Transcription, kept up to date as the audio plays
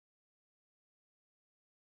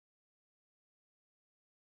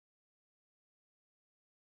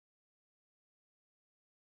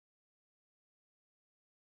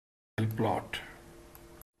plot.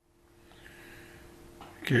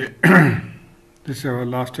 Okay, this is our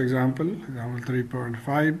last example, example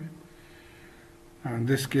 3.5. In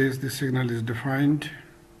this case, the signal is defined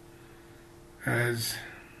as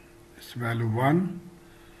its value 1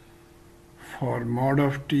 for mod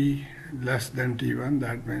of t less than t1,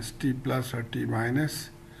 that means t plus or t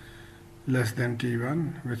minus less than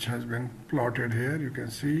t1, which has been plotted here. You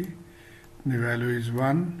can see the value is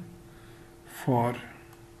 1 for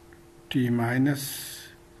t minus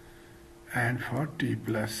and for t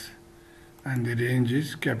plus, and the range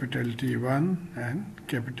is capital T1 and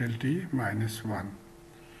capital T minus 1,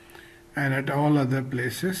 and at all other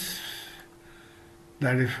places,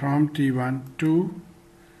 that is from T1 to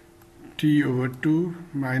T over 2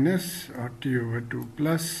 minus or T over 2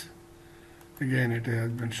 plus, again it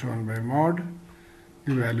has been shown by mod,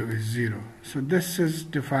 the value is 0. So this is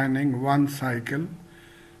defining one cycle,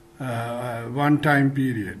 one time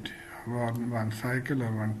period, one cycle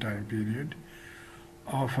or one time period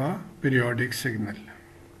of a periodic signal.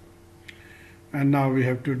 And now we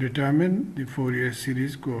have to determine the Fourier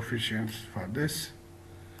series coefficients for this.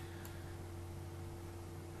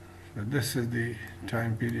 So this is the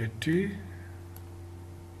time period t.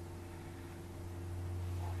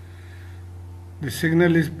 The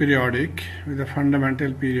signal is periodic with a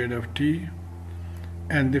fundamental period of t,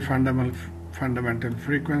 and the fundamental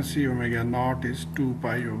frequency omega naught is 2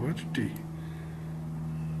 pi over t.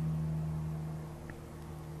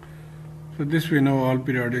 So this we know, all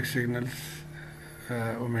periodic signals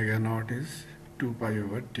omega naught is 2 pi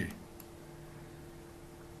over t.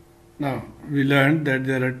 Now we learned that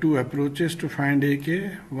there are two approaches to find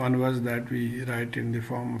AK. One was that we write in the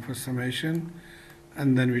form of a summation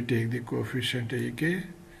and then we take the coefficient AK,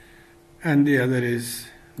 and the other is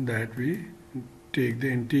that we take the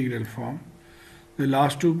integral form. The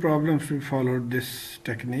last two problems we followed this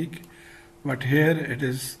technique, but here it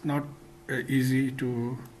is not easy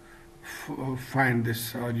to find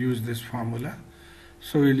this or use this formula,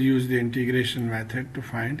 so we'll use the integration method to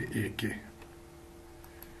find AK.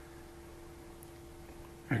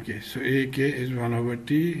 Okay, so AK is 1 over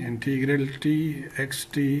t integral t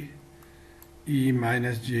xt e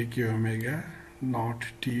minus jk omega naught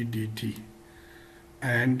t dt.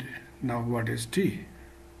 And now what is t?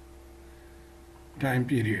 Time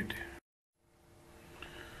period.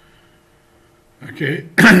 Okay,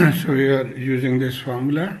 so we are using this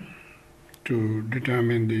formula to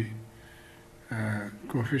determine the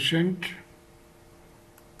coefficient,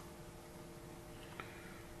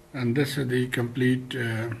 and this is the complete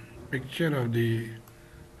picture of the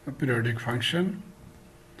periodic function.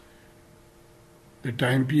 The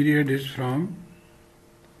time period is from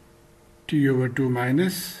t over 2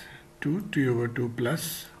 minus to t over 2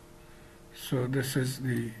 plus. So this is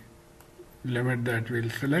the limit that we'll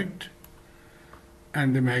select,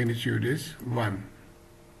 and the magnitude is 1.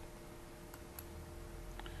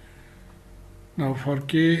 Now for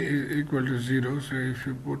k is equal to 0, so if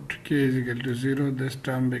you put k is equal to 0, this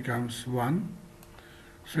term becomes 1.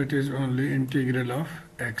 So it is only integral of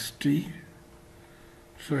xt.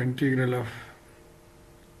 So integral of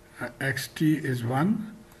xt is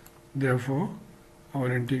 1. Therefore,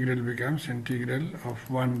 our integral becomes integral of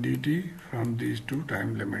 1 dt from these two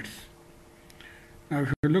time limits. Now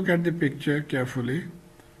if you look at the picture carefully,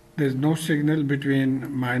 there is no signal between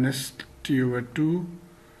minus t over 2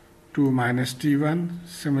 to minus t1.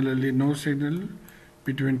 Similarly, no signal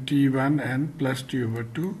between t1 and plus t over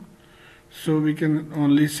 2. So we can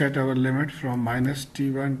only set our limit from minus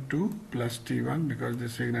t1 to plus t1 because the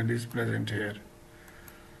signal is present here.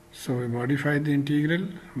 So we modify the integral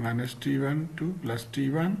minus t1 to plus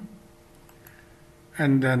t1,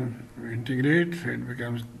 and then we integrate, so it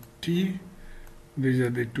becomes t. These are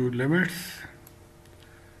the two limits,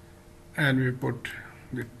 and we put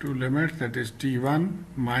the two limits, that is t1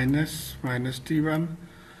 minus minus t1.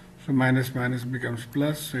 So minus minus becomes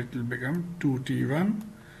plus, so it will become 2t1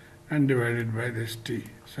 and divided by this t.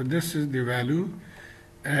 So this is the value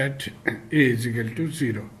at a is equal to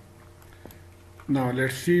 0. Now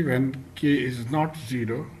let's see when k is not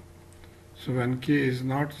 0. So when k is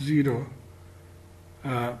not 0,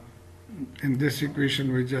 in this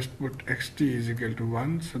equation we just put xt is equal to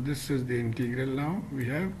 1. So this is the integral now we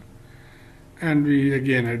have, and we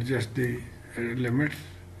again adjust the limits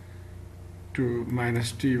to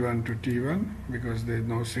minus t1 to t1 because there is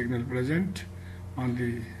no signal present on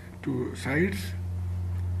the two sides.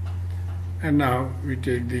 And now we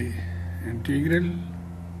take the integral.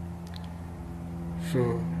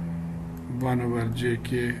 So 1 over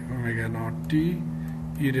jk omega naught t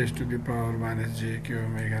e raised to the power minus jk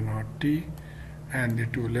omega naught t, and the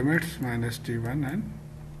two limits minus t1 and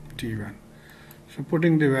t1. So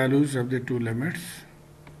putting the values of the two limits,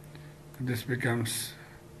 this becomes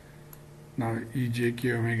now e j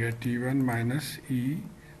k omega t1 minus e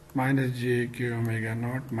minus j k omega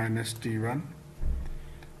naught minus t1.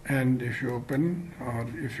 And if you open, or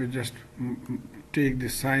if you just take the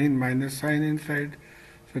sign, minus sign inside,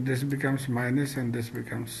 so this becomes minus and this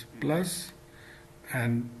becomes plus,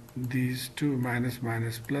 and these two minus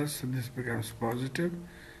minus plus, so this becomes positive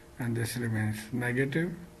and this remains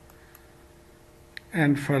negative.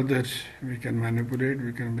 And further we can manipulate,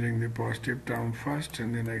 we can bring the positive term first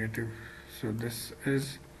and the negative. So this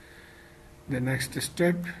is the next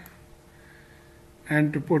step.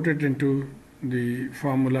 And to put it into the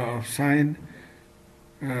formula of sine,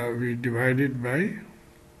 we divide it by,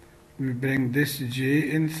 we bring this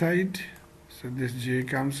j inside, so this j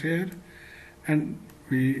comes here, and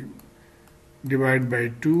we divide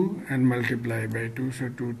by 2 and multiply by 2, so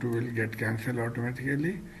 2 will get cancelled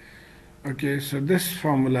automatically. Okay, so this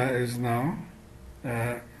formula is now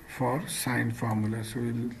for sine formula, so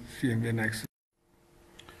we'll see in the next.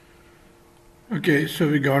 Okay, so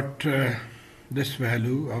we got this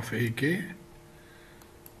value of AK.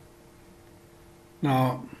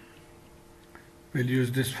 Now we'll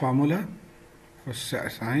use this formula for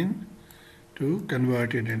sine to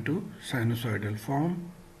convert it into sinusoidal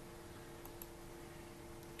form.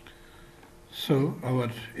 So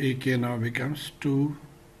our AK now becomes 2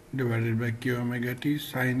 divided by k omega t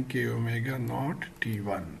sine k omega naught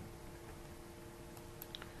t1.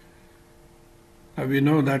 Now we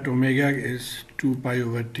know that omega is 2 pi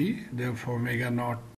over t, therefore omega naught